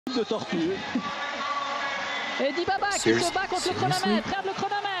De tortue. Et Dibaba qui se bat contre le chronomètre. Regarde le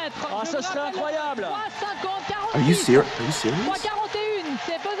chronomètre. Ah, ça serait incroyable. 3,50, 46. Are you serious? 3,41.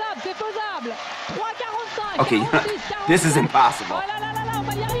 C'est faisable, c'est faisable. 3,45. Okay, 46, this is 47. impossible. Oh là là là là, on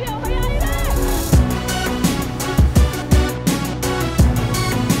va y arriver, on va y arriver.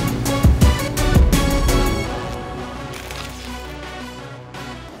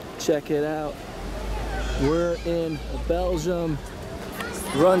 Check it out. We're in Belgium.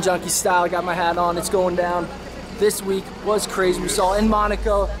 Run junkie style, got my hat on, it's going down. This week was crazy. We saw in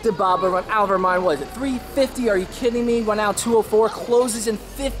Monaco, Dibaba run out of our mind. What is it, 350? Are you kidding me? Went out 204, closes in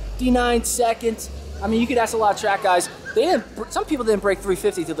 59 seconds. I mean, you could ask a lot of track guys. Some people didn't break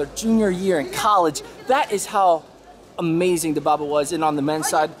 350 till their junior year in college. That is how amazing Dibaba was. And on the men's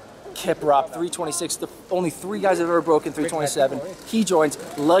side, Kiprop 326, the only 3 guys that have ever broken 327. He joins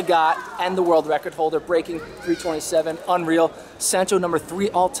Lagat and the world record holder breaking 327, unreal. Sancho number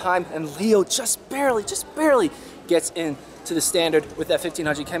 3 all time, and Leo just barely gets into the standard with that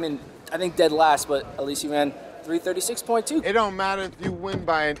 1500. Came in, I think, dead last, but at least he ran 336.2. It don't matter if you win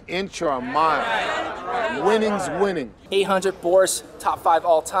by an inch or a mile. Winning's winning. 800 Boris, top 5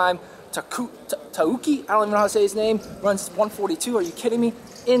 all time. Tauki, I don't even know how to say his name, runs 142. Are you kidding me?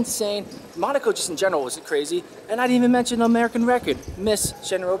 Insane. Monaco just in general was crazy. And I didn't even mention the American record. Miss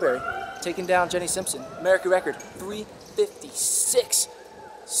Shannon Roberry taking down Jenny Simpson. American record, 356.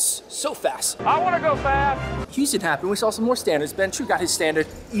 So fast. I want to go fast. Houston happened. We saw some more standards. Ben True got his standard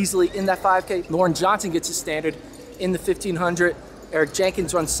easily in that 5K. Lauren Johnson gets his standard in the 1500. Eric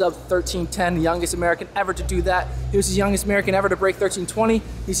Jenkins runs sub 13:10, the youngest American ever to do that. He was the youngest American ever to break 13:20.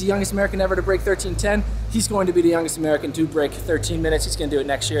 He's the youngest American ever to break 13:10. He's going to be the youngest American to break 13 minutes. He's going to do it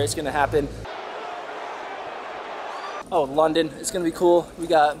next year. It's going to happen. Oh, London. It's going to be cool. We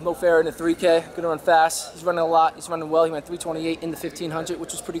got Mo Farah in the 3K. Going to run fast. He's running a lot. He's running well. He went 328 in the 1500,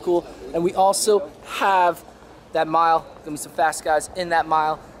 which was pretty cool. And we also have that mile. Going to be some fast guys in that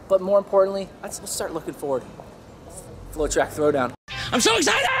mile. But more importantly, let's start looking forward. FloTrack Throwdown. I'm so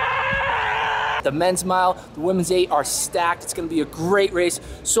excited! The men's mile, the women's 8 are stacked. It's gonna be a great race.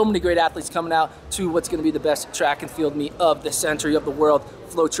 So many great athletes coming out to what's gonna be the best track and field meet of the century, of the world.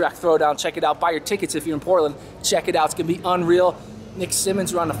 FloTrack Throwdown, check it out. Buy your tickets if you're in Portland. Check it out, it's gonna be unreal. Nick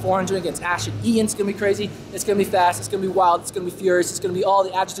Simmons running a 400 against Ashton Ian. It's gonna be crazy. It's gonna be fast, it's gonna be wild, it's gonna be furious. It's gonna be all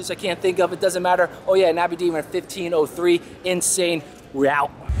the adjectives I can't think of. It doesn't matter. Oh yeah, and Abby D ran 15:03. Insane, we're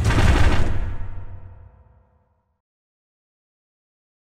out.